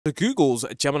So Google's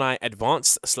Gemini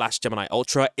Advanced / Gemini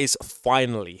Ultra is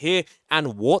finally here,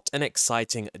 and what an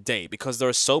exciting day, because there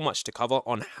is so much to cover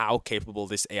on how capable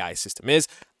this AI system is.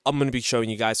 I'm going to be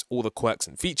showing you guys all the quirks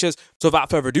and features. So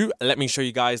without further ado, let me show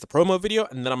you guys the promo video,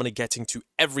 and then I'm going to get into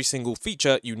every single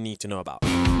feature you need to know about.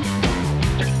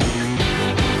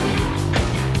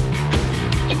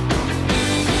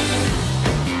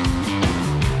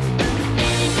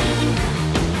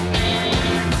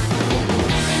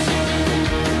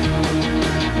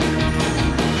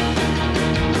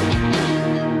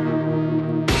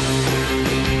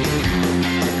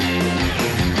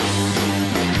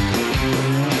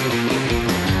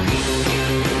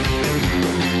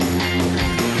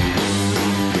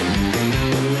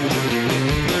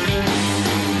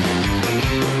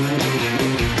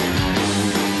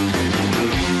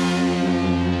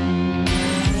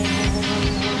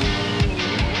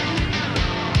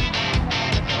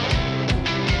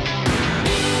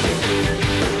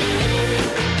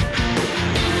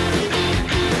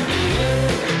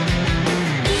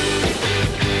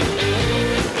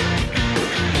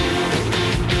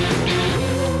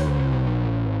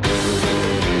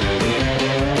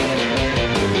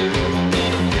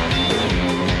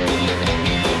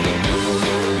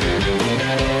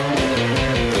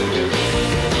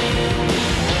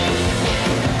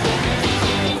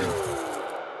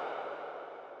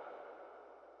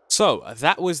 So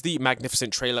that was the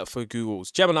magnificent trailer for Google's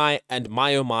Gemini, and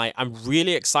my oh my, I'm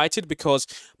really excited because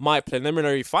my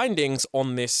preliminary findings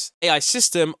on this AI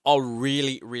system are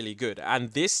really good,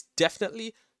 and this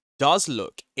definitely does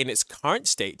look in its current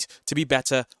state to be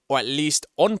better, or at least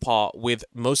on par with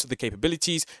most of the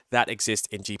capabilities that exist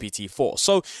in GPT-4.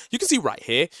 So you can see right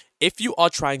here, if you are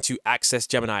trying to access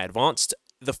Gemini Advanced,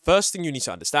 the first thing you need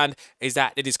to understand is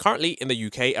that it is currently in the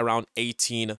UK around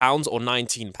 £18 or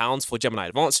 £19 for Gemini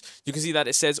Advanced. You can see that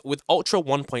it says with Ultra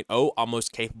 1.0, our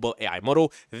most capable AI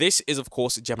model. This is, of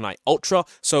course, Gemini Ultra.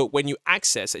 So when you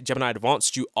access Gemini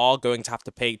Advanced, you are going to have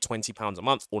to pay £20 a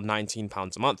month or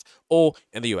 £19 a month, or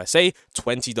in the USA,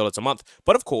 $20 a month.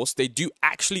 But of course, they do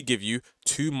actually give you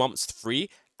 2 months free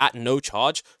at no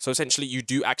charge. So essentially you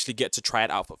do actually get to try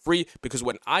it out for free, because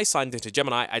when I signed into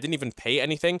Gemini, I didn't even pay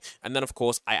anything. And then of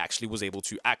course, I actually was able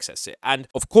to access it. And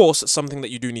of course, something that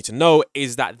you do need to know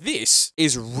is that this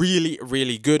is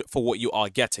really good for what you are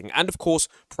getting. And of course,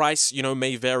 price,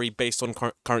 may vary based on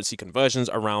currency conversions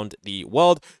around the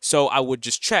world. So I would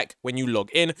just check when you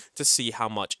log in to see how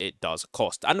much it does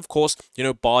cost. And of course,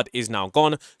 Bard is now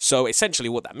gone. So essentially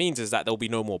what that means is that there'll be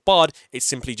no more Bard. It's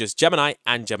simply just Gemini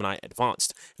and Gemini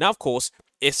Advanced. Now, of course,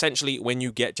 essentially, when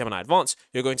you get Gemini Advanced,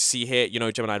 you're going to see here,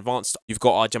 Gemini Advanced, you've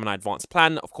got our Gemini Advanced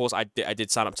plan. Of course, I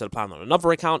did sign up to the plan on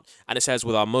another account, and it says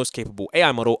with our most capable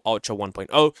AI model, Ultra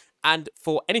 1.0. And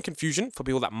for any confusion, for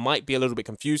people that might be a little bit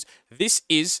confused, this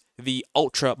is the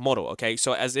Ultra model, okay?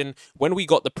 So as in, when we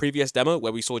got the previous demo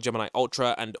where we saw Gemini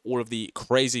Ultra and all of the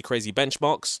crazy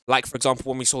benchmarks, like for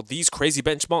example, when we saw these crazy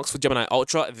benchmarks for Gemini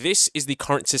Ultra, this is the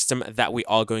current system that we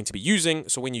are going to be using.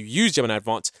 So when you use Gemini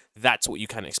Advanced, that's what you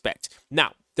can expect.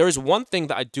 Now, there is one thing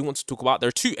that I do want to talk about. There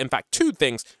are two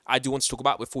things I do want to talk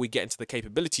about before we get into the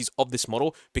capabilities of this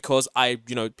model, because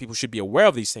people should be aware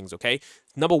of these things, okay?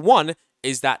 Number one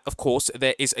is that, of course,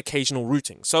 there is occasional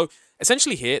routing. So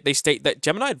essentially here, they state that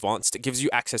Gemini Advanced gives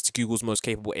you access to Google's most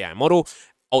capable AI model,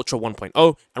 Ultra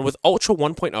 1.0, and with Ultra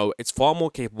 1.0, it's far more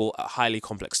capable at highly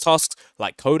complex tasks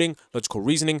like coding, logical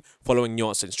reasoning, following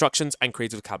nuanced instructions, and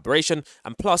creative collaboration,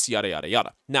 and plus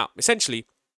yada. Now, essentially,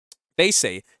 they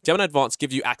say Gemini Advanced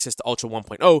give you access to Ultra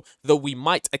 1.0, though we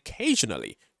might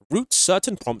occasionally route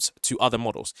certain prompts to other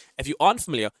models. If you aren't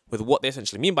familiar with what they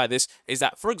essentially mean by this, is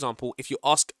that, for example, if you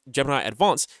ask Gemini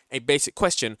Advanced a basic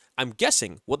question, I'm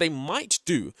guessing what they might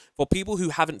do for people who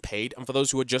haven't paid and for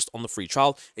those who are just on the free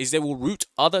trial is they will route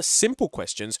other simple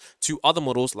questions to other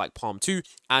models like Palm 2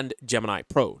 and Gemini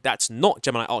Pro. That's not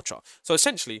Gemini Ultra. So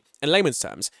essentially, in layman's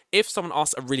terms, if someone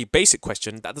asks a really basic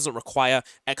question that doesn't require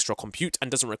extra compute and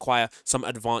doesn't require some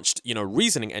advanced,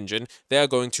 reasoning engine, they are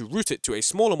going to route it to a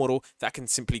smaller model that can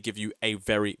simply give you a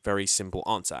very simple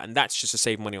answer. And that's just to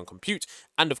save money on compute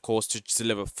and, of course, to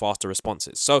deliver faster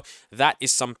responses. So that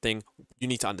is something you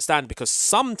need to understand, because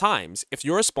sometimes if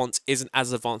your response isn't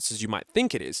as advanced as you might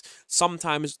think it is,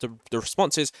 sometimes the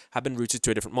responses have been routed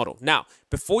to a different model. Now,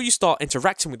 before you start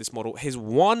interacting with this model, here's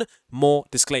one more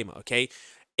disclaimer, okay?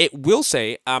 It will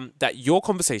say that your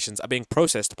conversations are being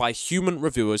processed by human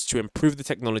reviewers to improve the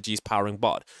technologies powering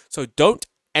Bard. So don't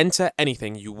enter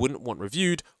anything you wouldn't want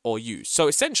reviewed or used. So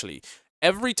essentially,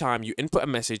 every time you input a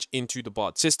message into the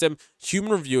Bard system,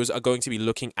 human reviewers are going to be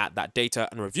looking at that data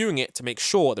and reviewing it to make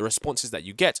sure the responses that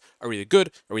you get are either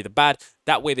good or either bad.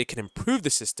 That way they can improve the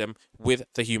system with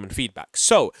the human feedback.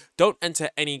 So don't enter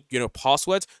any,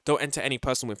 passwords, don't enter any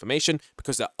personal information,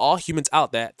 because there are humans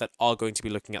out there that are going to be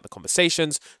looking at the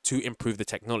conversations to improve the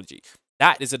technology.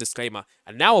 That is a disclaimer.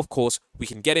 And now, of course, we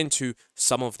can get into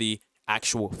some of the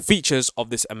actual features of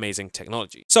this amazing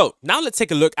technology. So now let's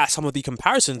take a look at some of the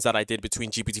comparisons that I did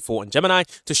between GPT-4 and Gemini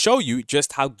to show you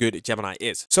just how good Gemini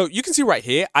is. So you can see right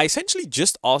here, I essentially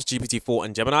just asked GPT-4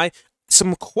 and Gemini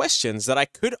some questions that I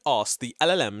could ask the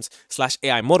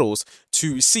LLMs/AI models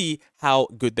to see how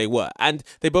good they were. And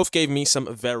they both gave me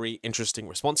some very interesting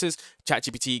responses.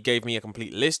 ChatGPT gave me a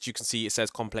complete list. You can see it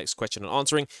says complex question and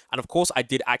answering. And of course, I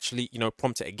did actually,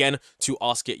 prompt it again to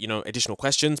ask it, additional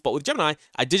questions. But with Gemini,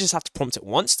 I did just have to prompt it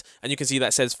once. And you can see that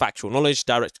it says factual knowledge,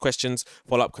 direct questions,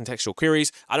 follow-up contextual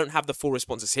queries. I don't have the full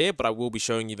responses here, but I will be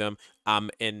showing you them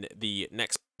in the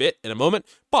next bit in a moment.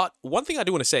 But one thing I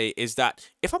do want to say is that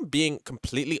if I'm being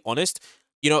completely honest,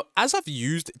 as I've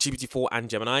used GPT-4 and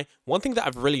Gemini, one thing that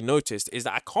I've really noticed is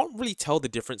that I can't really tell the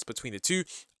difference between the two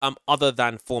other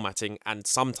than formatting and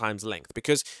sometimes length,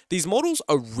 because these models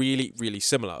are really, really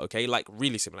similar, okay? Like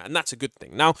really similar, and that's a good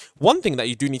thing. Now, one thing that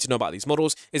you do need to know about these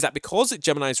models is that because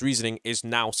Gemini's reasoning is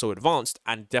now so advanced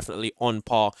and definitely on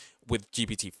par with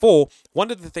GPT-4,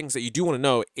 one of the things that you do want to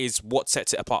know is what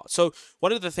sets it apart. So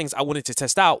one of the things I wanted to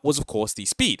test out was, of course, the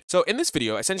speed. So in this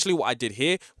video, essentially what I did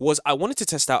here was I wanted to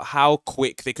test out how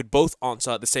quick they could both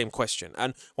answer the same question.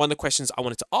 And one of the questions I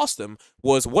wanted to ask them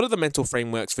was, what are the mental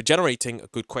frameworks for generating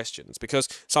good questions? Because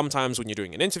sometimes when you're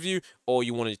doing an interview or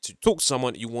you wanted to talk to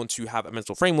someone, you want to have a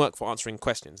mental framework for answering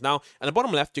questions. Now, at the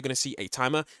bottom left, you're going to see a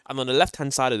timer, and on the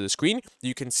left-hand side of the screen,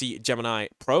 you can see Gemini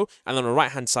Pro, and on the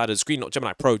right-hand side of the screen, not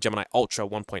Gemini Pro, Gemini Ultra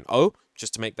 1.0,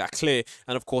 just to make that clear.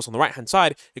 And of course, on the right-hand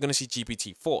side, you're going to see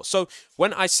GPT-4. So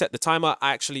when I set the timer,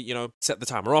 I actually, set the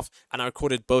timer off, and I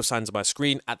recorded both sides of my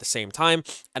screen at the same time.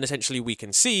 And essentially, we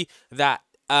can see that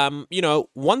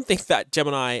one thing that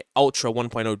Gemini Ultra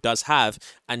 1.0 does have,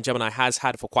 and Gemini has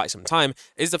had for quite some time,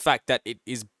 is the fact that it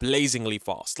is blazingly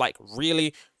fast, like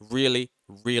really, really,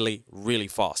 really, really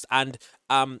fast. And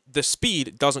the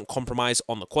speed doesn't compromise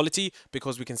on the quality,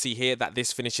 because we can see here that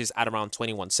this finishes at around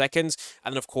 21 seconds.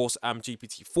 And then of course,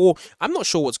 GPT-4, I'm not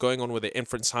sure what's going on with the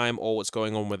inference time or what's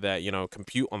going on with the,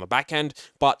 compute on the back end,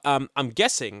 but I'm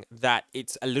guessing that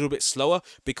it's a little bit slower,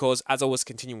 because as I was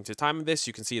continuing to time this,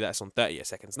 you can see that it's on 30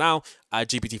 seconds now.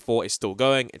 GPT-4 is still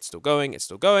going, it's still going, it's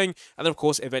still going. And then of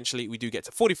course, eventually we do get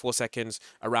to 44 seconds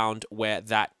around where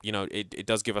that, it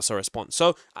does give us a response.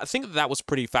 So I think that was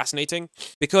pretty fascinating,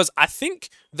 because I think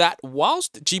that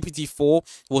whilst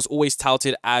GPT-4 was always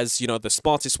touted as, the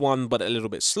smartest one, but a little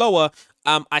bit slower,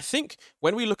 I think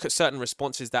when we look at certain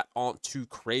responses that aren't too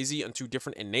crazy and too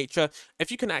different in nature,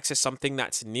 if you can access something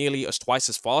that's nearly twice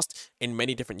as fast in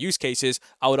many different use cases,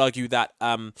 I would argue that,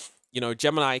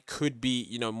 Gemini could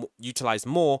be, utilized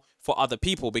more for other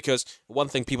people, because one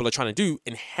thing people are trying to do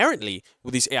inherently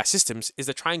with these AI systems is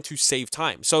they're trying to save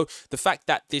time. So the fact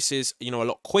that this is, a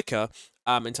lot quicker,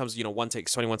 in terms of, one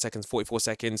takes 21 seconds, 44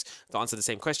 seconds to answer the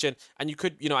same question. And you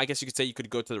could, I guess you could say you could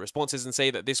go to the responses and say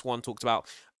that this one talked about,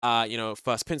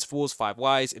 first principles, 5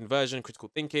 whys, inversion, critical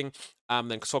thinking,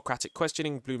 then Socratic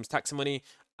questioning, Bloom's taxonomy,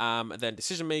 then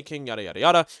decision making, yada, yada,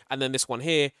 yada. And then this one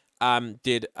here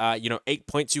did, 8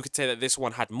 points. You could say that this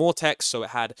one had more text, so it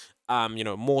had,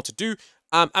 more to do.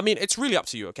 I mean, it's really up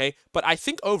to you, okay? But I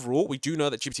think overall, we do know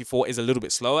that GPT-4 is a little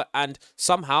bit slower, and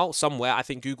somehow, somewhere, I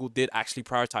think Google did actually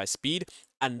prioritize speed,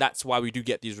 and that's why we do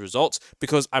get these results,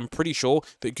 because I'm pretty sure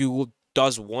that Google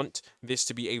does want this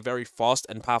to be a very fast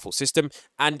and powerful system,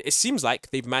 and it seems like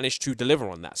they've managed to deliver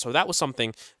on that. So that was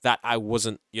something that I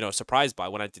wasn't, surprised by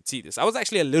when I did see this. I was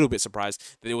actually a little bit surprised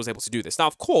that it was able to do this. Now,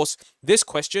 of course, this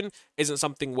question isn't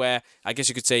something where I guess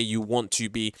you could say you want to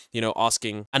be,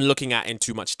 asking and looking at in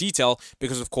too much detail,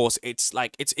 because of course it's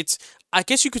like it's I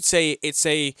guess you could say it's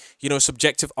a,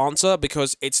 subjective answer,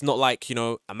 because it's not like,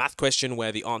 a math question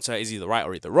where the answer is either right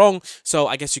or either wrong. So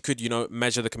I guess you could,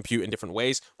 measure the compute in different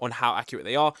ways on how accurate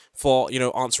they are for,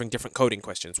 answering different coding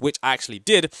questions, which I actually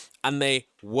did, and they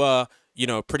were,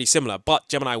 pretty similar, but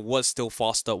Gemini was still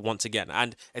faster once again,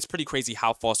 and it's pretty crazy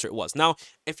how faster it was. Now,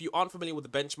 if you aren't familiar with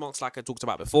the benchmarks like I talked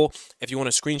about before, if you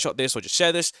want to screenshot this or just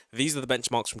share this, these are the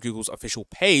benchmarks from Google's official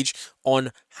page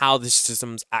on how the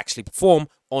systems actually perform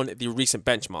on the recent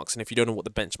benchmarks. And if you don't know what the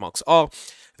benchmarks are,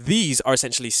 these are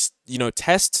essentially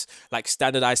tests, like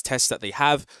standardized tests that they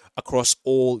have across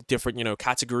all different,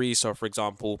 categories. So for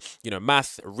example,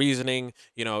 math, reasoning,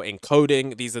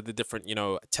 encoding, these are the different,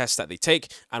 tests that they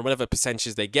take, and whatever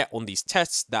percentages they get on these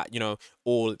tests that,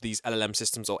 all these LLM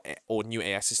systems or new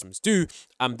AI systems do,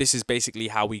 this is basically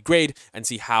how we grade and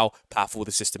see how powerful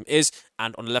the system is.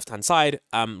 And on the left-hand side,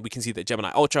 we can see that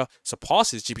Gemini Ultra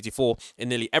surpasses GPT-4 in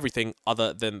nearly everything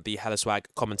other than the hella swag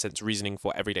common sense reasoning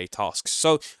for everyday tasks.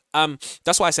 So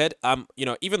that's why I said,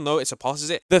 even though it surpasses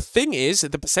it, the thing is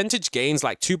the percentage gains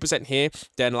like 2% here,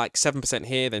 then like 7%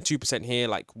 here, then 2% here,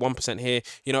 like 1% here,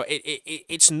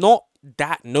 it's not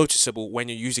that noticeable when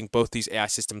you're using both these AI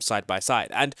systems side by side.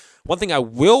 And one thing I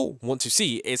will want to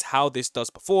see is how this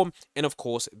does perform in, of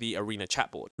course, the Arena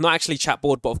chatboard. Not actually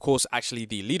chatboard, but of course, actually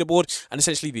the leaderboard. And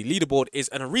essentially the leaderboard is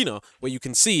an arena where you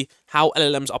can see how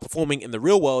LLMs are performing in the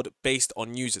real world based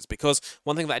on users. Because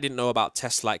one thing that I didn't know about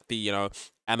tests like the,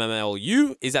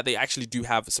 MMLU is that they actually do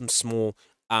have some small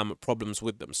problems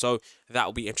with them. So that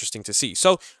will be interesting to see.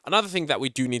 So another thing that we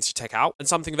do need to check out, and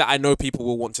something that I know people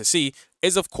will want to see,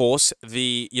 is of course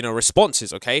the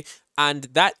responses, okay? And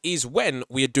that is when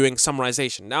we are doing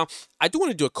summarization. Now, I do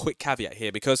want to do a quick caveat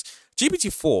here because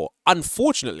GPT-4,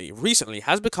 unfortunately, recently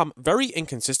has become very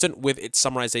inconsistent with its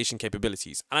summarization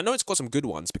capabilities. And I know it's got some good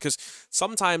ones because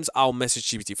sometimes I'll message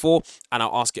GPT-4 and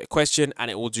I'll ask it a question and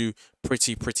it will do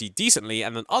pretty decently.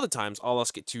 And then other times I'll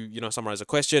ask it to, summarize a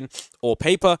question or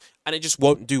paper and it just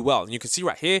won't do well. And you can see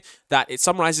right here that it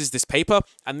summarizes this paper.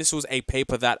 And this was a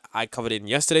paper that I covered in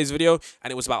yesterday's video.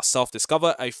 And it was about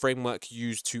Self-Discover, a framework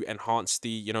used to enhance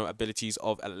the, abilities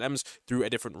of LLMs through a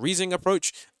different reasoning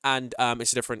approach. And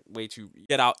it's a different way to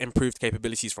get out improved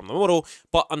capabilities from the model.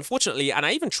 But unfortunately, and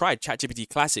I even tried ChatGPT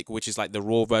Classic, which is like the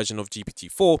raw version of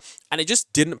GPT-4, and it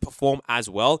just didn't perform as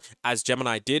well as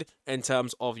Gemini did in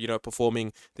terms of,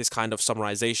 performing this kind of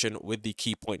summarization with the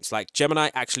key points. Like Gemini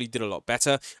actually did a lot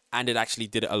better and it actually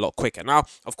did it a lot quicker. Now,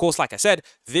 of course, like I said,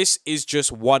 this is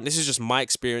just my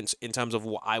experience in terms of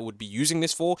what I would be using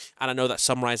this for. And I know that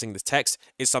summarizing the text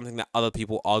is something that other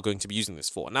people are going to be using this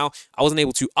for. Now, I wasn't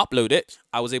able to upload it.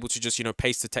 I was able to just,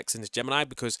 paste the text into Gemini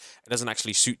because it doesn't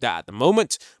actually suit that at the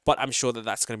moment. But I'm sure that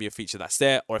that's going to be a feature that's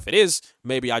there. Or if it is,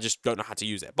 maybe I just don't know how to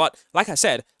use it. But like I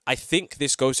said, I think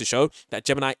this goes to show that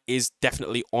Gemini is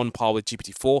definitely on par with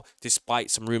GPT-4,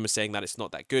 despite some rumors saying that it's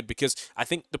not that good, because I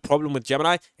think the problem with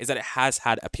Gemini is that it has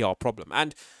had a PR problem.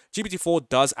 And GPT-4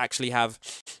 does actually have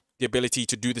the ability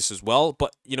to do this as well,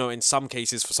 but in some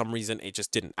cases for some reason it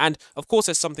just didn't. And of course,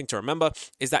 there's something to remember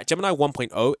is that Gemini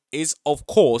 1.0 is of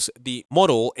course the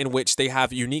model in which they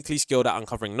have uniquely skilled at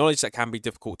uncovering knowledge that can be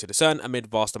difficult to discern amid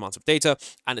vast amounts of data,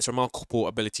 and its remarkable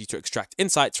ability to extract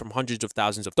insights from hundreds of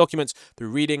thousands of documents through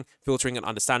reading, filtering, and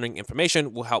understanding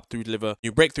information will help to deliver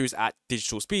new breakthroughs at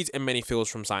digital speeds in many fields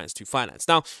from science to finance.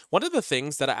 Now, one of the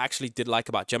things that I actually did like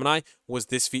about Gemini was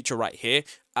this feature right here.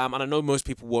 And I know most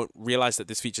people won't realize that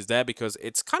this feature is there because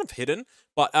it's kind of hidden.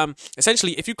 But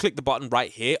essentially, if you click the button right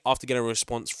here after getting a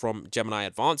response from Gemini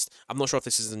Advanced, I'm not sure if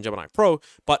this is in Gemini Pro,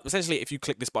 but essentially, if you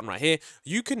click this button right here,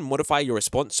 you can modify your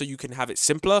response so you can have it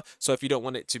simpler. So if you don't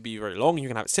want it to be very long, you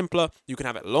can have it simpler. You can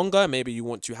have it longer. Maybe you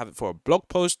want to have it for a blog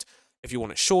post. If you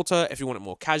want it shorter, if you want it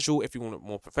more casual, if you want it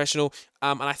more professional.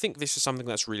 And I think this is something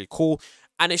that's really cool.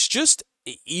 And it's just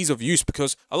ease of use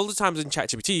because a lot of times in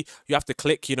ChatGPT, you have to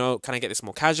click, can I get this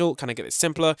more casual? Can I get it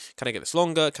simpler? Can I get this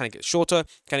longer? Can I get it shorter?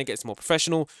 Can I get this more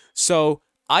professional? So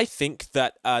I think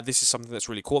that this is something that's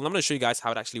really cool. And I'm going to show you guys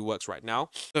how it actually works right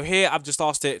now. So here I've just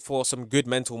asked it for some good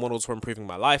mental models for improving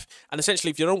my life. And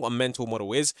essentially, if you don't know what a mental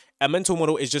model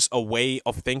is just a way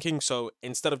of thinking. So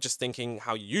instead of just thinking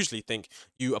how you usually think,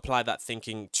 you apply that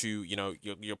thinking to,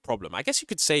 your problem. I guess you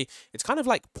could say it's kind of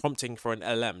like prompting for an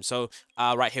LLM. So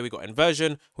right here we got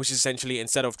inversion, which is essentially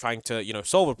instead of trying to,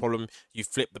 solve a problem, you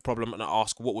flip the problem and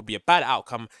ask what would be a bad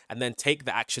outcome and then take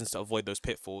the actions to avoid those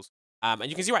pitfalls. And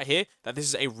you can see right here that this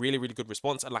is a really, really good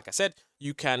response. And like I said,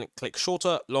 you can click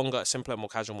shorter, longer, simpler, more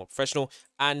casual, more professional.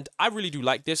 And I really do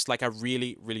like this. Like I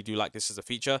really, really do like this as a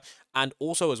feature. And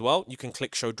also as well, you can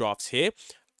click show drafts here.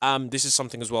 This is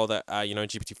something as well that,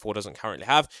 GPT-4 doesn't currently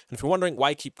have. And if you're wondering why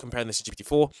I keep comparing this to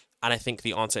GPT-4, and I think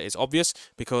the answer is obvious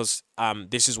because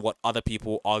this is what other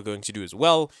people are going to do as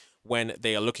well when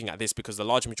they are looking at this, because the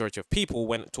large majority of people,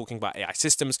 when talking about AI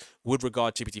systems, would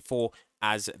regard GPT-4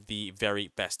 as the very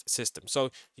best system. So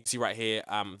you can see right here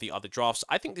the other drafts.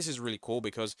 I think this is really cool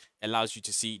because it allows you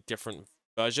to see different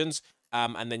versions,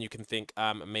 and then you can think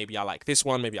maybe I like this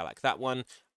one, maybe I like that one.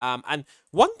 And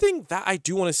one thing that I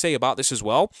do want to say about this as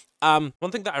well, one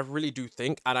thing that I really do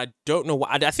think, and I don't know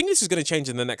what, I think this is going to change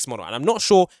in the next model, and I'm not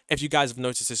sure if you guys have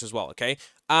noticed this as well, okay?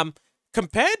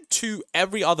 Compared to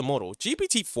every other model,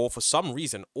 GPT-4 for some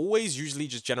reason always usually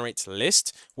just generates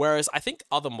list, whereas I think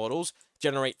other models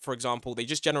generate, for example, they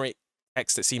just generate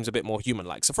text that seems a bit more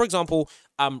human-like. So for example,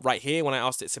 right here, when I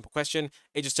asked it a simple question,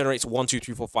 it just generates 1, 2,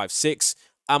 3, 4, 5, 6.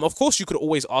 Of course, you could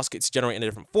always ask it to generate in a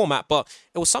different format, but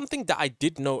it was something that I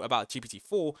did know about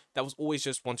GPT-4 that was always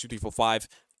just 1, 2, 3, 4, 5.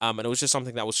 And it was just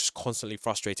something that was just constantly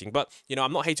frustrating. But,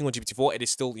 I'm not hating on GPT-4. It is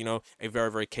still, a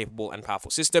very, very capable and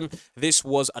powerful system. This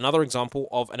was another example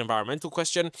of an environmental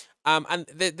question. And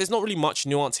there's not really much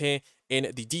nuance here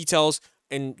in the details.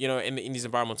 In these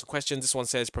environmental questions, this one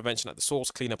says prevention at the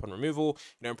source, cleanup and removal,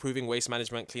 improving waste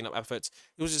management, cleanup efforts.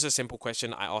 It was just a simple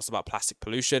question. I asked about plastic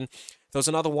pollution. There was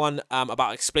another one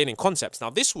about explaining concepts. Now,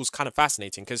 this was kind of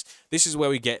fascinating because this is where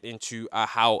we get into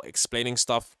how explaining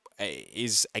stuff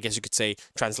is, I guess you could say,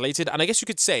 translated. And I guess you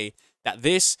could say that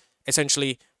this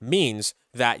essentially means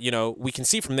that, we can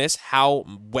see from this how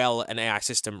well an AI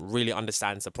system really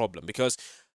understands the problem, because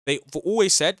they've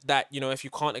always said that, if you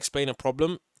can't explain a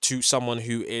problem to someone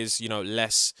who is,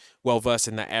 less well-versed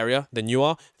in that area than you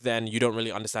are, then you don't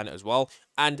really understand it as well.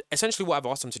 And essentially what I've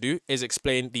asked them to do is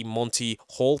explain the Monty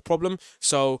Hall problem.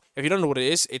 So if you don't know what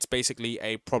it is, it's basically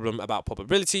a problem about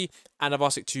probability, and I've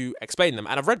asked it to explain them.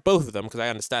 And I've read both of them because I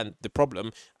understand the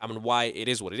problem and why it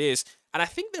is what it is. And I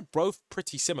think they're both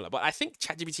pretty similar, but I think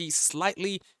ChatGPT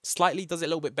slightly does it a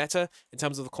little bit better in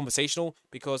terms of the conversational,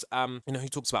 because, he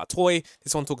talks about a toy,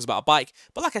 this one talks about a bike.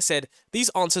 But like I said, these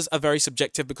answers are very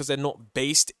subjective because they're not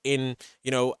based in,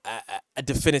 a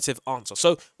definitive answer.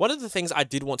 So one of the things I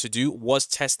did want to do was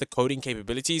test the coding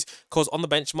capabilities, because on the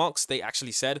benchmarks, they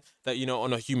actually said that,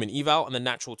 on a human eval and the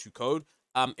natural to code,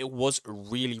 it was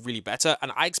really better.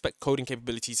 And I expect coding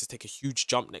capabilities to take a huge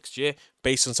jump next year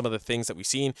based on some of the things that we've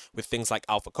seen with things like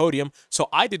Alpha Codium. So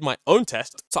I did my own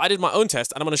test. And I'm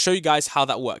going to show you guys how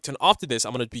that worked. And after this,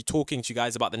 I'm going to be talking to you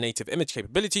guys about the native image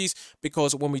capabilities,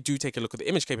 because when we do take a look at the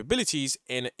image capabilities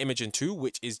in Imagen 2,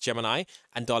 which is Gemini,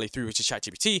 and DALL-E 3, which is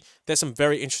ChatGPT, there's some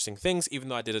very interesting things, even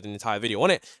though I did an entire video on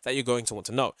it, that you're going to want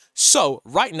to know. So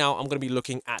right now, I'm going to be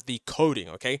looking at the coding,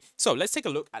 okay? So let's take a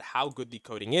look at how good the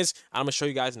coding is. And I'm going to show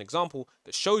you guys an example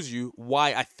that shows you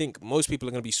why I think most people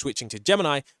are going to be switching to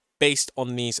Gemini based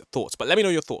on these thoughts. But let me know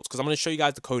your thoughts, because I'm going to show you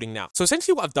guys the coding now. So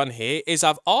essentially what I've done here is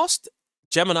I've asked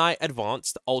Gemini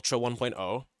Advanced Ultra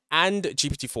 1.0 and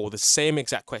GPT-4 the same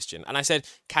exact question. And I said,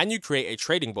 can you create a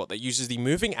trading bot that uses the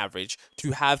moving average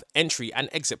to have entry and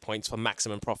exit points for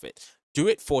maximum profit? Do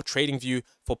it for TradingView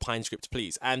for PineScript,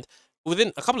 please. And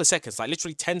within a couple of seconds, like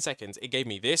literally 10 seconds, it gave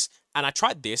me this, and I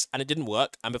tried this and it didn't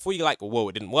work. And before you're like, whoa,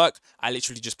 it didn't work, I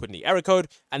literally just put in the error code,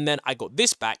 and then I got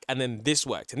this back, and then this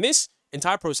worked. And this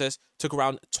entire process took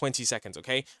around 20 seconds,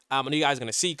 okay? And you guys are going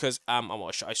to see, because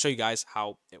I'll show you guys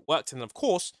how it worked. And then, of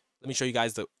course, let me show you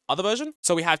guys the other version.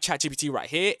 So we have ChatGPT right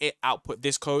here. It output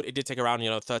this code. It did take around,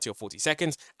 30 or 40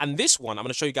 seconds. And this one, I'm going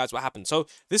to show you guys what happened. So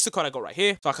this is the code I got right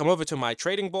here. So I come over to my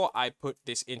trading bot. I put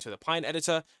this into the Pine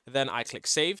editor. Then I click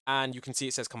save, and you can see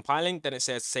it says compiling. Then it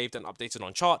says saved and updated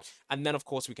on chart. And then, of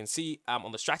course, we can see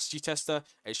on the strategy tester,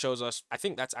 it shows us, I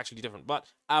think that's actually different. But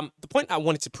the point I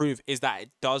wanted to prove is that it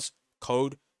does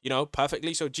code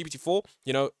perfectly. So GPT-4,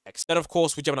 then of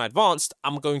course with Gemini Advanced,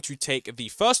 I'm going to take the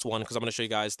first one, because I'm going to show you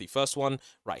guys the first one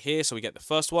right here. So we get the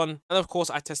first one. And of course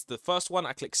I tested the first one,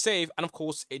 I click save, and of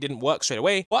course it didn't work straight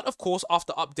away. But of course,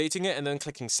 after updating it and then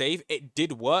clicking save, it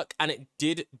did work, and it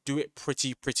did do it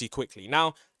pretty quickly.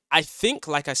 Now, I think,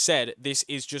 like I said, this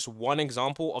is just one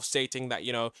example of stating that,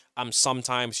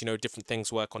 sometimes, different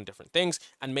things work on different things,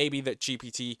 and maybe that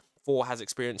GPT-4 has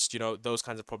experienced, those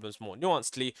kinds of problems more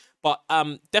nuancedly. But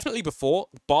definitely before,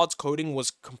 Bard's coding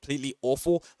was completely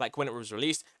awful, like when it was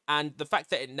released. And the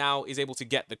fact that it now is able to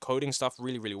get the coding stuff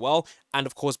really well, and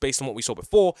of course, based on what we saw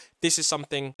before, this is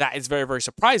something that is very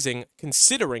surprising,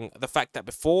 considering the fact that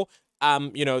before,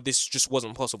 this just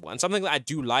wasn't possible. And something that I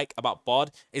do like about Bard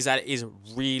is that it is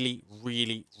really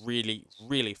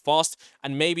fast.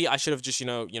 And maybe I should have just,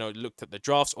 looked at the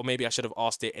drafts, or maybe I should have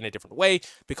asked it in a different way,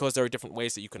 because there are different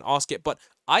ways that you can ask it. But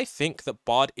I think that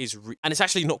Bard is, and it's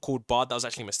actually not called Bard, that was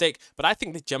actually a mistake. But I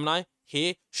think that Gemini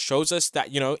here shows us that,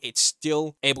 it's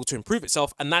still able to improve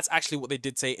itself. And that's actually what they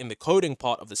did say in the coding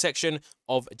part of the section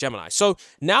of Gemini. So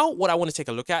now what I want to take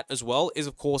a look at as well is,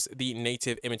 of course, the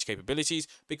native image capabilities,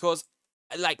 because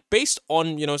like based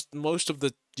on, most of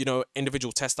the,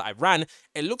 individual tests that I ran,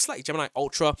 it looks like Gemini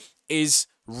Ultra is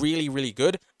really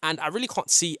good. And I really can't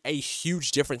see a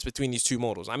huge difference between these two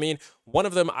models. I mean, one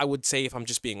of them, I would say, if I'm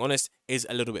just being honest, is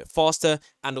a little bit faster.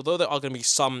 And although there are going to be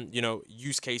some,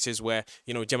 use cases where,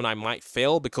 Gemini might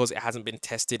fail because it hasn't been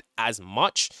tested as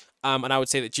much, And I would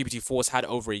say that GPT-4 has had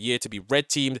over a year to be red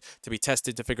teamed, to be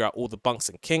tested, to figure out all the bunks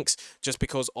and kinks, just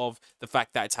because of the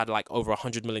fact that it's had like over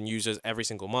 100 million users every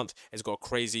single month. It's got a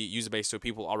crazy user base, so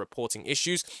people are reporting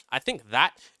issues. I think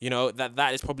that,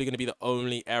 that is probably going to be the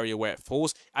only area where it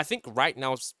falls. I think right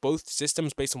now both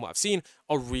systems, based on what I've seen,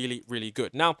 are really, really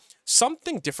good. Now,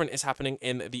 something different is happening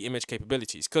in the image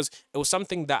capabilities, because it was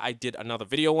something that I did another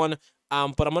video on,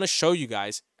 but I'm going to show you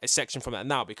guys a section from that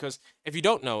now, because if you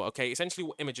don't know, okay, essentially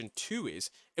what Imagen 2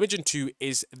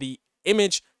 is the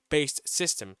image-based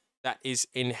system that is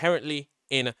inherently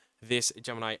in this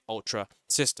Gemini Ultra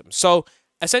system. So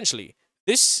essentially,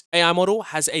 this AI model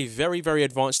has a very, very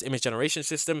advanced image generation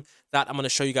system that I'm going to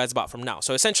show you guys about from now.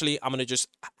 So essentially, I'm going to just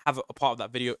have a part of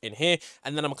that video in here,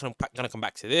 and then I'm going to come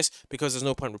back to this because there's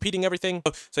no point repeating everything.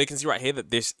 So you can see right here that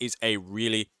this is a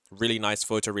really nice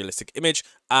photorealistic image.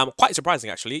 Quite surprising,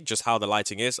 actually, just how the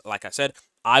lighting is. Like I said,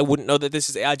 I wouldn't know that this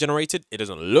is AI generated. It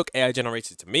doesn't look AI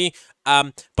generated to me.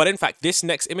 But in fact, this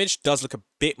next image does look a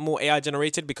bit more AI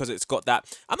generated because it's got that,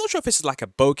 I'm not sure if this is like a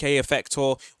bokeh effect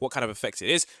or what kind of effect it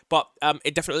is, but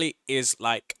it definitely is,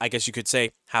 like, I guess you could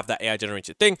say, have that AI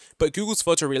generated thing. But Google's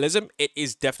photorealism, it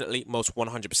is definitely most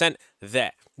 100%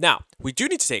 there. Now, we do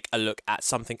need to take a look at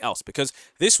something else, because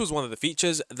this was one of the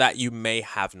features that you may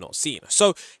have not seen.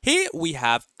 So here we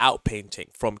have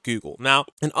outpainting from Google. Now,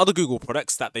 in other Google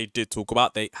products that they did talk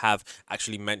about, they have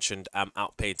actually mentioned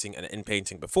outpainting and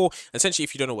inpainting before. Essentially,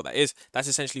 if you don't know what that is, that's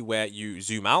essentially where you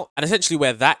zoom out, and essentially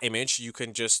where that image, you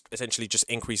can just essentially just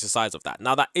increase the size of that.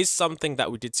 Now, that is something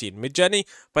that we did see in Midjourney,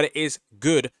 but it is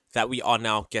good that we are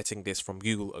now getting this from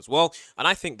Google as well. And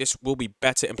I think this will be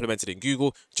better implemented in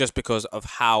Google just because of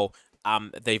how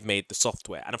they've made the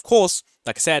software. And of course,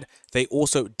 like I said, they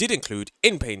also did include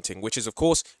inpainting, which is, of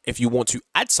course, if you want to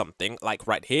add something, like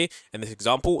right here in this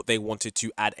example, they wanted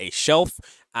to add a shelf,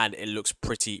 and it looks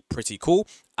pretty cool.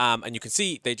 And you can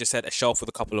see they just said a shelf with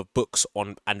a couple of books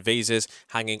on and vases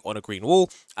hanging on a green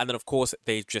wall. And then, of course,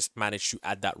 they've just managed to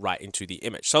add that right into the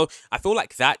image. So I feel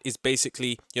like that is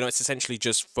basically, it's essentially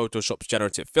just Photoshop's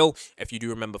generative fill. If you do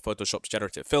remember Photoshop's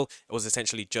generative fill, it was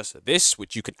essentially just this,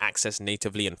 which you can access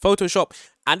natively in Photoshop.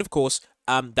 And of course,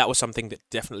 that was something that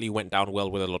definitely went down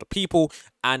well with a lot of people,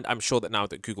 and I'm sure that now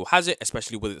that Google has it,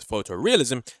 especially with its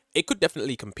photorealism, it could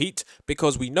definitely compete,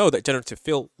 because we know that generative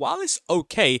fill, while it's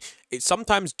okay, it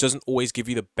sometimes doesn't always give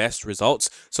you the best results.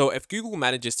 So if Google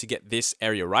manages to get this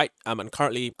area right, and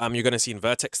currently you're going to see in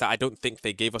Vertex that I don't think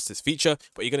they gave us this feature,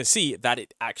 but you're going to see that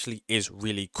it actually is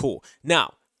really cool.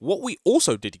 Now, what we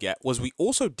also did get was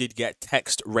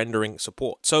text rendering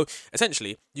support. So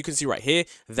essentially, you can see right here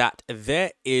that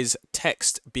there is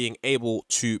text being able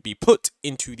to be put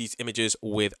into these images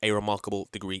with a remarkable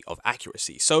degree of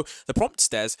accuracy. So the prompt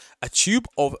says a tube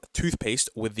of toothpaste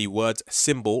with the words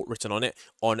symbol written on it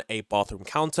on a bathroom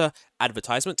counter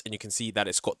advertisement, and you can see that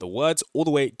it's got the words all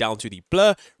the way down to the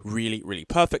blur really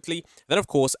perfectly. Then of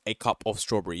course a cup of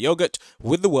strawberry yogurt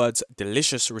with the words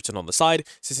delicious written on the side,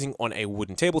 sitting on a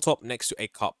wooden tabletop next to a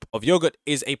cup of yogurt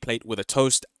is a plate with a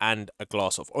toast and a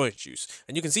glass of orange juice.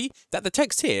 And you can see that the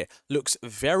text here looks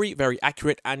very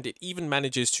accurate, and it even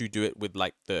manages to do it with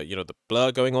like the the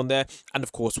blur going on there, and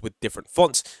of course with different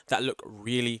fonts that look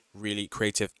really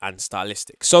creative and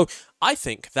stylistic. So I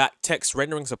think that text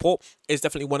rendering support is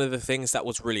definitely one of the things that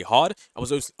was really hard. It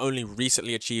was only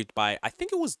recently achieved by, I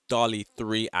think it was DALL-E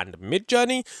 3 and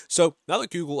Midjourney. So now that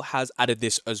Google has added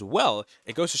this as well,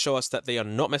 it goes to show us that they are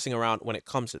not messing around when it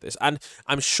comes to this. And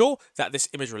I'm sure that this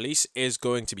image release is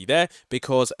going to be there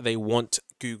because they want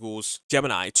Google's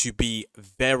Gemini to be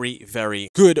very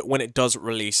good when it does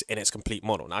release in its complete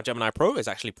model. Now, Gemini Pro is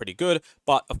actually pretty good,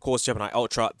 but of course, Gemini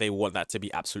Ultra, they want that to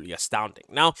be absolutely astounding.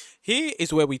 Now, here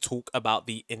is where we talk about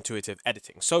the intuitive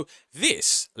editing. So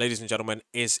this, ladies and gentlemen,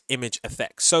 is image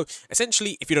effects. So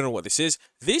essentially, if you don't know what this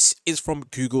is from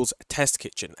Google's Test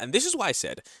Kitchen. And this is why I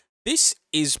said this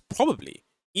is probably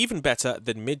even better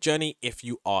than Midjourney if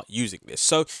you are using this.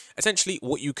 So essentially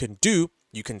what you can do,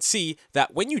 you can see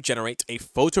that when you generate a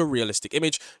photorealistic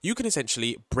image, you can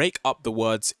essentially break up the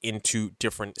words into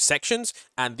different sections,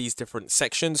 and these different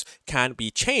sections can be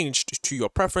changed to your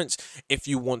preference if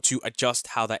you want to adjust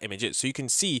how that image is. So you can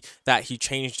see that he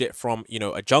changed it from,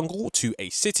 a jungle to a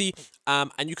city,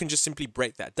 and you can just simply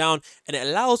break that down, and it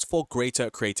allows for greater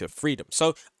creative freedom.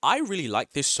 So I really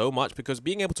like this so much, because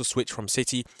being able to switch from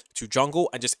city to jungle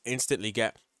and just instantly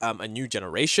get a new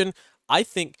generation, I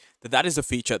think that is a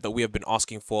feature that we have been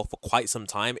asking for quite some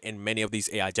time in many of these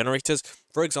AI generators.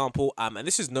 For example, and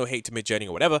this is no hate to Midjourney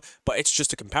or whatever, but it's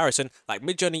just a comparison. Like,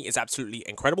 Midjourney is absolutely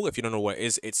incredible. If you don't know what it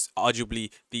is, it's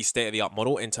arguably the state-of-the-art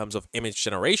model in terms of image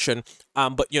generation.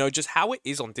 But you know, just how it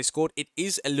is on Discord, it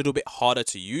is a little bit harder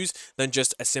to use than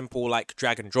just a simple like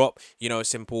drag and drop. You know, a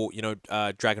simple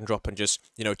drag and drop and just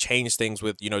change things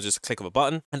with just a click of a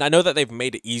button. And I know that they've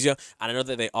made it easier, and I know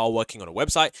that they are working on a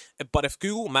website. But if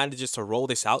Google manages to roll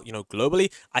this out, globally,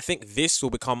 I think this will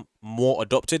become more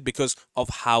adopted because of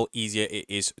how easier it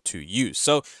is to use.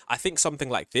 So I think something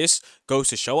like this goes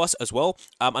to show us as well.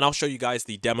 And I'll show you guys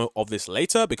the demo of this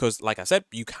later because, like I said,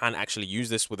 you can actually use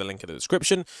this with a link in the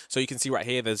description. So you can see right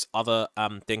here, there's other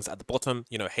things at the bottom,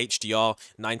 HDR,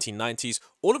 1990s,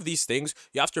 all of these things.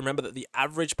 You have to remember that the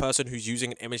average person who's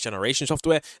using an image generation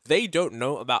software, they don't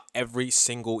know about every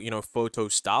single, photo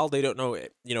style. They don't know,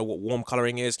 what warm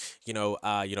coloring is,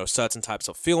 certain types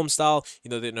of film style,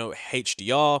 they know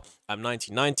HDR,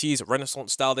 1990s,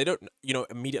 Renaissance style. They don't,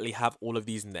 immediately have all of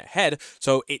these in their head.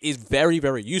 So it is very,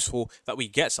 very useful that we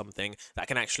get something that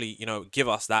can actually, give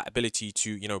us that ability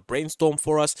to, brainstorm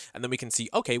for us. And then we can see,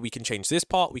 okay, we can change this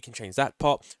part, we can change that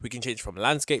part, we can change from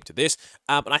landscape to this.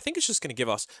 And I think it's just going to give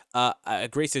us a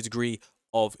greater degree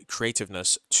of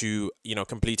creativeness to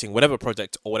completing whatever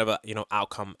project or whatever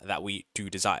outcome that we do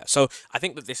desire. So I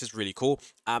think that this is really cool,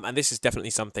 and this is definitely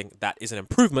something that is an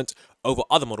improvement over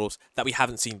other models that we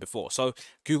haven't seen before. So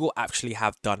Google actually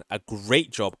have done a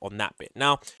great job on that bit.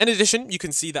 Now, in addition, you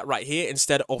can see that right here,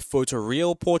 instead of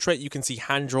photoreal portrait, you can see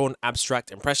hand-drawn,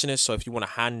 abstract, impressionist. So if you want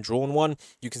a hand-drawn one,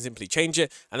 you can simply change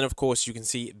it, and then of course you can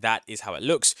see that is how it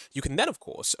looks. You can then of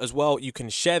course as well, you can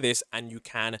share this and you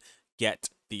can get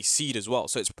the seed as well.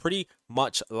 So it's pretty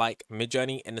much like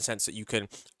Midjourney in the sense that you can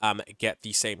get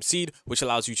the same seed, which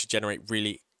allows you to generate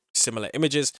really similar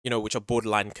images, which are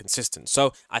borderline consistent.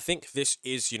 So I think this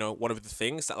is, one of the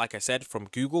things that, like I said, from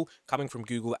Google, coming from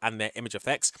Google and their image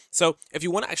effects. So if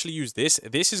you want to actually use this,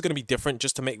 this is going to be different,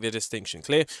 just to make the distinction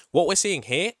clear. What we're seeing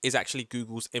here is actually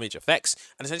Google's image effects.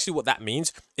 And essentially what that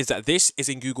means is that this is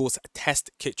in Google's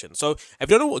test kitchen. So if you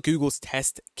don't know what Google's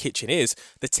test kitchen is,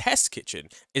 the test kitchen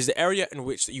is the area in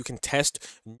which you can test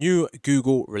new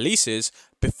Google releases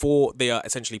before they are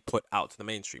essentially put out to the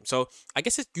mainstream. So I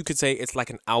guess you could say it's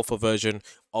like an alpha version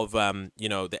of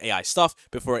the AI stuff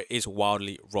before it is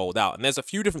wildly rolled out. And there's a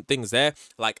few different things there,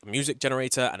 like a music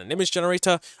generator and an image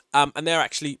generator, and they're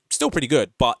actually still pretty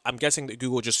good. But I'm guessing that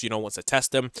Google just wants to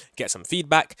test them, get some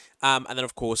feedback, and then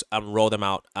of course roll them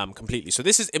out completely. So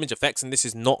this is image effects, and this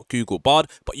is not Google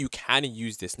Bard, but you can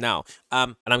use this now.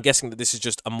 And I'm guessing that this is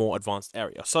just a more advanced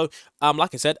area. So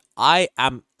like I said, I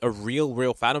am a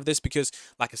real fan of this because,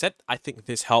 like I said, I think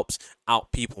this helps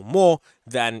out people more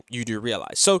than you do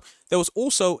realize. So there was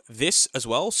also this as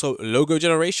well, so logo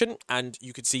generation, and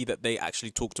you could see that they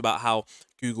actually talked about how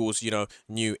Google's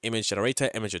new image generator,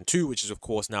 Imagen 2, which is of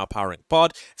course now powering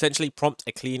Bard, essentially prompt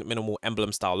a clean minimal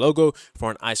emblem style logo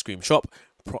for an ice cream shop.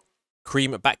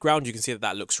 Cream background, you can see that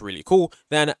that looks really cool.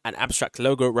 Then an abstract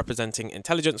logo representing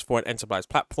intelligence for an enterprise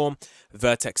platform,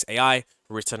 Vertex AI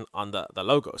written under the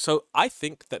logo. So I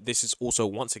think that this is also,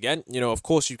 once again, of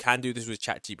course you can do this with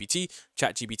ChatGPT.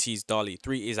 ChatGPT's DALL-E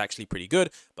 3 is actually pretty good,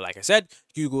 but like I said,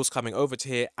 Google's coming over to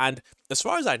here, and as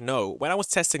far as I know, when I was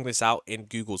testing this out in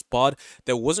Google's Bard,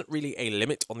 there wasn't really a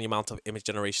limit on the amount of image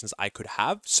generations I could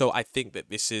have. So I think that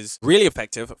this is really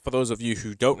effective for those of you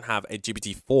who don't have a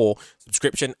GPT-4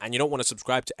 subscription and you don't want to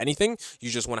subscribe to anything. You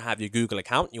just want to have your Google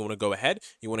account. You want to go ahead,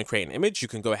 you want to create an image, you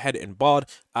can go ahead in Bard,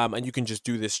 and you can just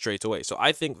do this straight away. So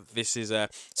I think this is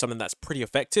something that's pretty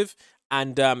effective.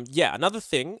 And yeah, another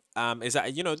thing is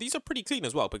that, these are pretty clean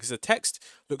as well because the text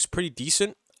looks pretty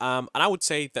decent. And I would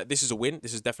say that this is a win.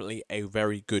 This is definitely a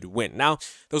very good win. Now,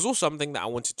 there's also something that I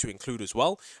wanted to include as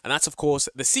well, and that's, of course,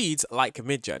 the seeds like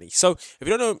Midjourney. So if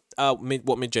you don't know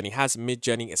what Midjourney has,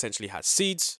 Midjourney essentially has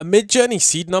seeds. A Midjourney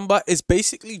seed number is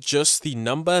basically just the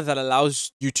number that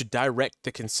allows you to direct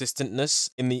the consistentness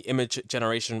in the image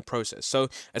generation process. So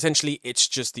essentially, it's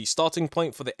just the starting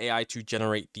point for the AI to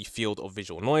generate the field of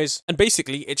visual noise. And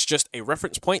basically, it's just a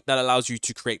reference point that allows you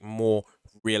to create more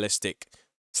realistic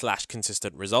 /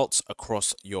 consistent results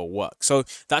across your work. So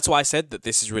that's why I said that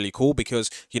this is really cool because,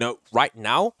 right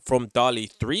now from DALL-E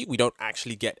 3, we don't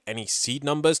actually get any seed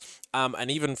numbers. And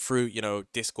even through,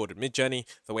 Discord and Midjourney,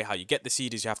 the way how you get the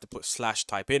seed is you have to put /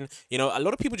 type in. A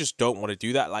lot of people just don't want to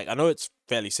do that. Like, I know it's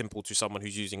fairly simple to someone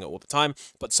who's using it all the time,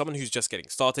 but someone who's just getting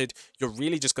started, you're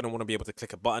really just going to want to be able to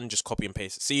click a button, just copy and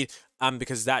paste the seed,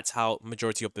 because that's how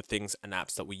majority of the things and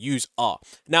apps that we use are.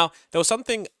 Now, there was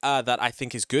something that I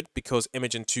think is good, because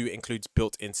Imagen 2 includes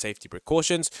built-in safety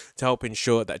precautions to help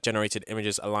ensure that generated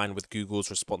images align with Google's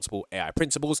responsible AI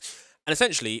principles. And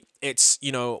essentially, it's,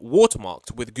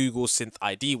 watermarked with Google's Synth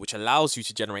ID, which allows you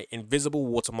to generate invisible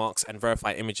watermarks and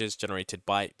verify images generated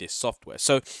by this software.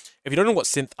 So if you don't know what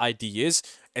Synth ID is,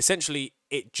 essentially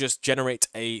it just generates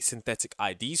a synthetic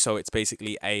ID. So it's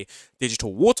basically a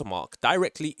digital watermark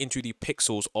directly into the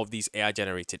pixels of these AI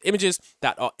generated images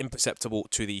that are imperceptible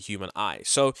to the human eye.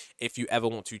 So if you ever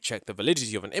want to check the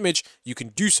validity of an image, you can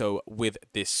do so with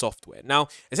this software. Now,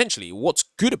 essentially, what's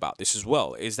good about this as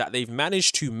well is that they've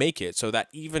managed to make it so that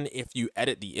even if you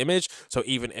edit the image, so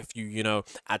even if you,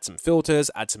 add some filters,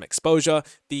 add some exposure,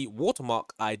 the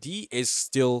watermark ID is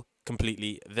still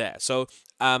completely there. So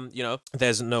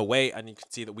there's no way, and you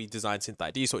can see that we designed Synth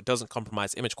ID so it doesn't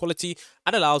compromise image quality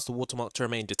and allows the watermark to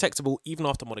remain detectable even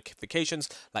after modifications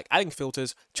like adding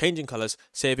filters, changing colors,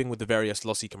 saving with the various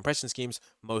lossy compression schemes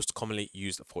most commonly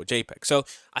used for JPEG. So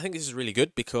I think this is really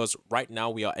good, because right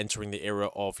now we are entering the era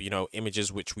of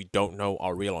images which we don't know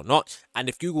are real or not, and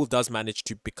if Google does manage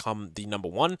to become the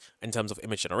 #1 in terms of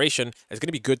image generation, it's going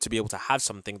to be good to be able to have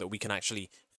something that we can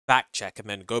actually fact check and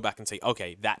then go back and say,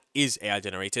 okay, that is AI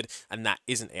generated and that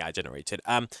isn't AI generated.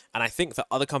 And I think that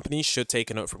other companies should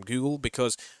take a note from Google,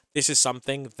 because this is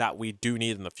something that we do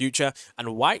need in the future.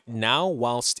 And right now,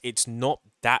 whilst it's not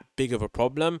that big of a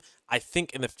problem, I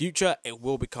think in the future it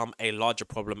will become a larger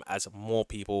problem as more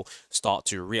people start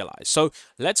to realize. So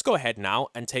let's go ahead now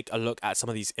and take a look at some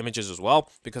of these images as well,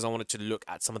 because I wanted to look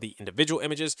at some of the individual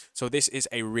images. So this is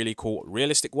a really cool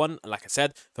realistic one. Like I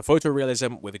said, the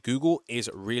photorealism with Google is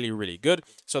really, really good.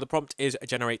 So the prompt is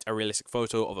generate a realistic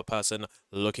photo of a person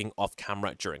looking off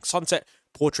camera during sunset,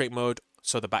 portrait mode,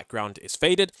 so the background is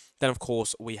faded. Then of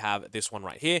course we have this one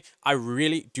right here. I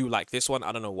really do like this one.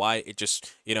 I don't know why. It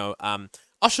just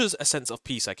ushers a sense of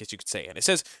peace, I guess you could say. And it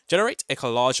says generate a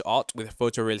collage art with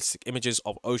photorealistic images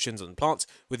of oceans and plants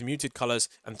with muted colors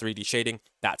and 3D shading.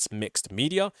 That's mixed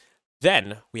media.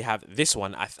 Then we have this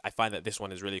one. I find that this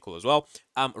one is really cool as well.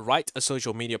 Write a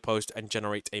social media post and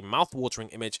generate a mouth-watering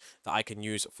image that I can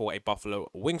use for a Buffalo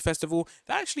Wing Festival.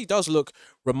 That actually does look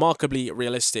remarkably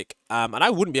realistic. And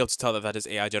I wouldn't be able to tell that that is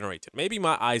AI generated. Maybe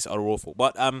my eyes are awful,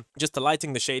 but just the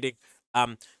lighting, the shading,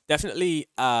 definitely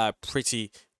pretty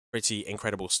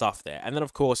incredible stuff there. And then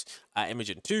of course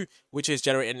Imagen 2, which is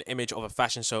generating an image of a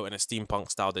fashion show in a steampunk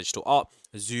style digital art.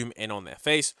 Zoom in on their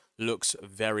face. Looks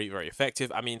very, very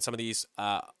effective. I mean, some of these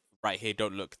right here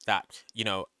don't look that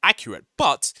accurate,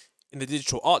 but in the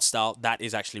digital art style, that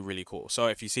is actually really cool. So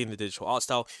if you've seen the digital art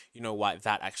style, you know why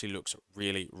that actually looks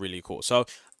really, really cool. So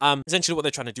essentially what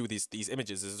they're trying to do with these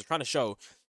images is they're trying to show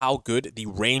how good the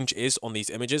range is on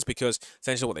these images, because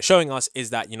essentially what they're showing us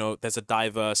is that there's a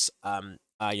diverse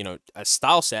a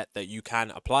style set that you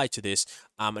can apply to this,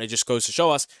 and it just goes to show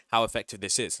us how effective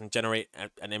this is. And generate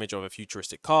an image of a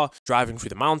futuristic car driving through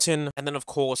the mountain, and then of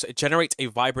course it generates a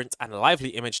vibrant and lively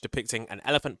image depicting an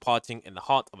elephant partying in the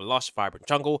heart of a lush, vibrant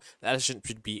jungle. The elephant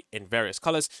should be in various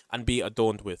colors and be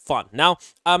adorned with fun. Now,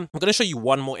 I'm going to show you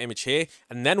one more image here,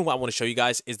 and then what I want to show you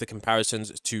guys is the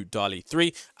comparisons to DALL-E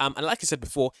 3. And like I said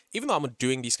before, even though I'm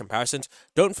doing these comparisons,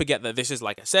 don't forget that this is,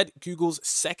 like I said, Google's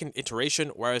second iteration,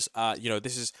 whereas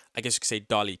this is, I guess you could say,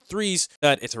 DALL-E 3's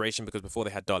third iteration, because before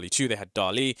they had DALL-E 2, they had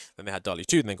DALL-E, then they had DALL-E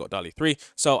 2, then they got DALL-E 3.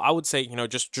 So I would say,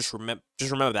 just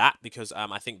remember that, because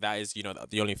I think that is,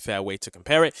 the only fair way to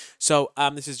compare it. So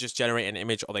this is just generating an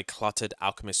image of a cluttered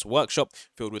alchemist's workshop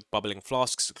filled with bubbling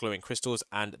flasks, glowing crystals,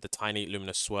 and the tiny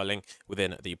luminous swirling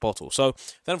within the bottle. So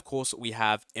then, of course, we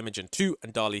have Imagen 2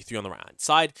 and DALL-E 3 on the right-hand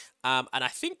side. And I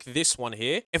think this one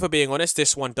here, if we're being honest,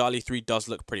 this one, DALL-E 3, does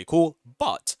look pretty cool,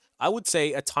 but I would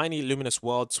say a tiny luminous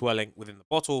world swirling within the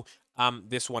bottle.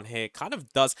 This one here kind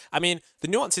of does. I mean, the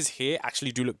nuances here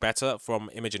actually do look better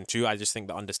from Imagen 2. I just think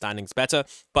the understanding's better.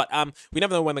 But we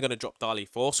never know when they're going to drop DALL-E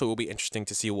 4, so it will be interesting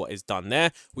to see what is done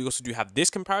there. We also do have this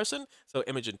comparison. So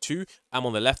Imagen 2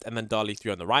 on the left, and then DALL-E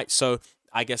 3 on the right. So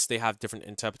I guess they have different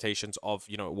interpretations of,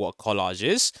 what collage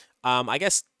is. I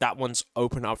guess that one's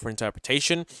open up for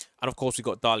interpretation. And of course, we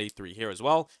got DALL-E 3 here as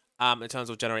well. In terms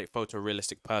of generate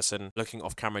photorealistic person looking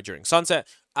off camera during sunset.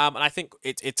 And I think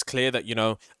it's clear that,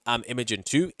 Imagen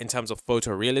 2, in terms of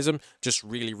photorealism, just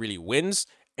really, really wins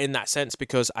in that sense,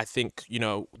 because I think,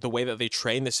 the way that they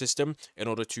train the system in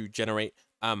order to generate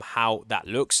how that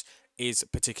looks is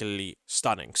particularly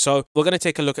stunning. So we're going to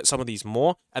take a look at some of these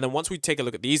more. And then once we take a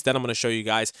look at these, then I'm going to show you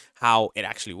guys how it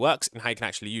actually works and how you can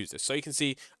actually use this. So you can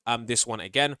see this one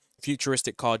again,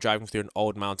 futuristic car driving through an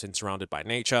old mountain surrounded by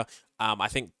nature. I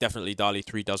think definitely DALL-E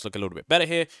 3 does look a little bit better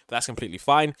here, but that's completely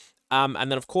fine.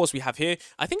 And then, of course, we have here,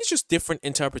 I think it's just different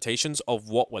interpretations of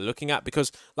what we're looking at,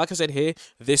 because, like I said here,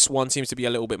 this one seems to be a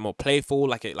little bit more playful,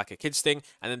 like a kid's thing,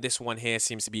 and then this one here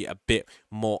seems to be a bit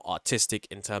more artistic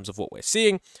in terms of what we're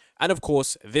seeing. And of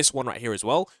course, this one right here as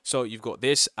well. So you've got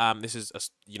this. This is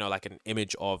like an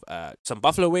image of some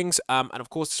buffalo wings. And of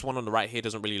course, this one on the right here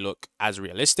doesn't really look as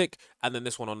realistic. And then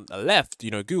this one on the left,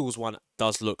 Google's one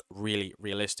does look really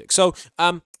realistic. So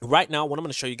right now, what I'm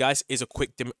going to show you guys is a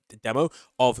quick demo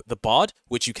of the Bard,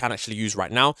 which you can actually use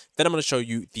right now. Then I'm going to show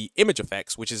you the image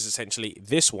effects, which is essentially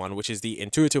this one, which is the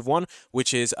intuitive one,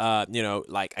 which is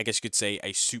like, I guess you could say,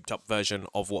 a souped up version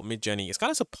of what Midjourney is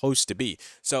kind of supposed to be.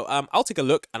 So I'll take a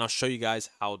look and I'll show you guys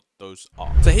how those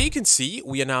are. So here you can see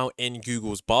we are now in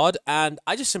Google's Bard, and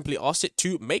I just simply asked it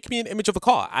to make me an image of a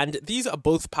car, and these are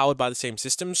both powered by the same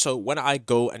system. So when I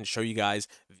go and show you guys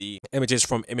the images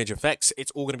from Image Effects,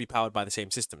 it's all going to be powered by the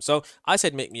same system. So I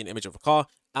said make me an image of a car,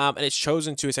 and it's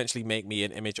chosen to essentially make me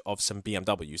an image of some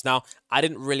BMWs. Now, I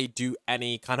didn't really do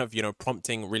any kind of,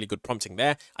 prompting, really good prompting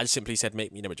there. I just simply said,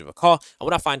 make me an image of a car. And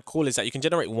what I find cool is that you can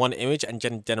generate one image and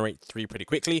generate 3 pretty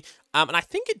quickly. And I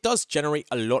think it does generate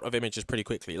a lot of images pretty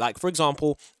quickly. Like, for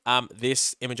example,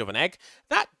 this image of an egg,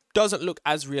 that doesn't look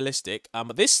as realistic,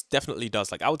 but this definitely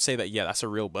does. Like, I would say that, yeah, that's a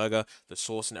real burger, the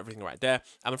sauce and everything right there.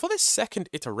 And for this second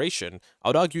iteration, I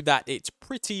would argue that it's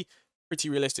pretty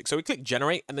realistic. So we click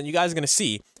generate, and then you guys are going to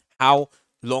see how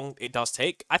long it does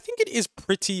take. I think it is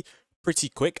pretty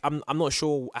quick. I'm not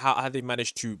sure how they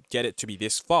managed to get it to be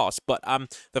this fast, but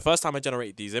the first time I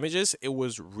generated these images, it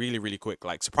was really quick,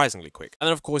 like surprisingly quick. And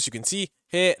then of course you can see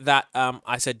here that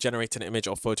I said generate an image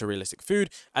of photorealistic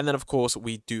food, and then of course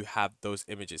we do have those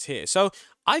images here. So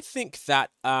I think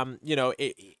that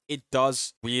it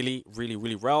does really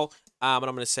well. And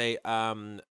I'm going to say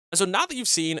and so now that you've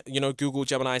seen, Google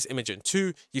Gemini's Imagen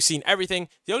 2, you've seen everything.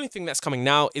 The only thing that's coming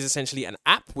now is essentially an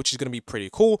app, which is going to be pretty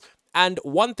cool. And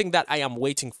one thing that I am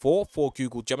waiting for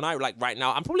Google Gemini, like right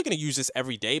now, I'm probably going to use this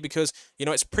every day because,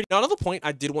 it's pretty... Now, another point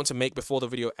I did want to make before the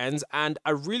video ends, and I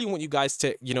really want you guys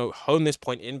to, hone this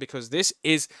point in, because this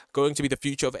is going to be the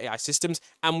future of AI systems.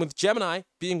 And with Gemini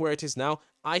being where it is now,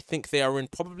 I think they are in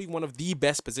probably one of the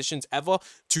best positions ever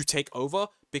to take over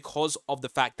because of the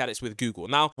fact that it's with Google.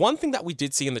 Now, one thing that we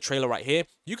did see in the trailer right here,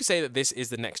 you could say that this is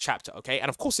the next chapter, okay? And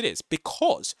of course it is,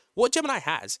 because what Gemini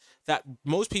has that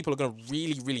most people are going to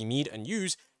really need and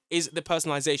use is the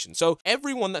personalization. So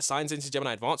everyone that signs into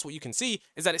Gemini Advanced, what you can see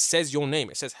is that it says your name.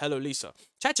 It says, hello, Lisa.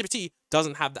 ChatGPT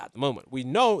doesn't have that at the moment. We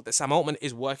know that Sam Altman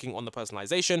is working on the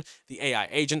personalization, the AI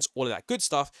agents, all of that good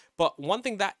stuff. But one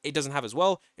thing that it doesn't have as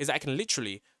well is that I can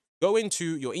literally go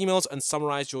into your emails and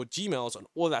summarize your Gmails and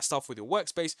all that stuff with your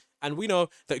workspace. And we know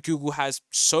that Google has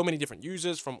so many different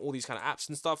users from all these kind of apps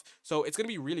and stuff. So it's going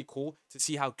to be really cool to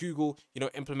see how Google,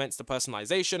 implements the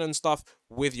personalization and stuff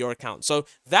with your account. So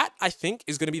that, I think,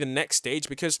 is going to be the next stage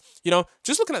because,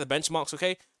 just looking at the benchmarks,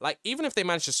 okay, like even if they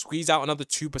manage to squeeze out another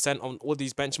 2% on all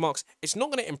these benchmarks, it's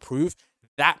not going to improve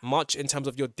that much in terms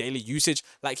of your daily usage.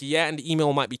 Like, yeah, and the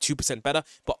email might be 2% better,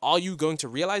 but are you going to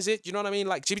realize it? You know what I mean?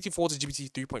 Like GPT-4 to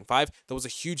GPT 3.5, there was a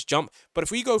huge jump. But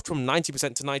if we go from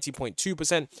 90% to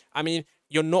 90.2%, I mean,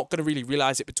 you're not going to really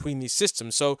realize it between these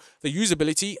systems. So the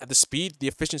usability, the speed, the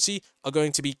efficiency are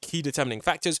going to be key determining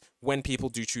factors when people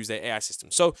do choose their AI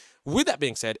system. So with that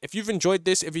being said, if you've enjoyed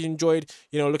this, if you enjoyed,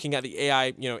 looking at the AI,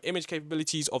 image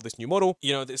capabilities of this new model,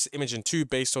 this Imagen 2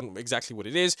 based on exactly what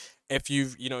it is, if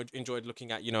you've, enjoyed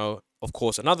looking at, of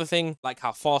course, another thing like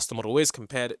how fast the model is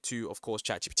compared to, of course,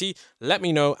 ChatGPT, let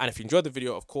me know. And if you enjoyed the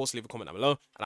video, of course, leave a comment down below. And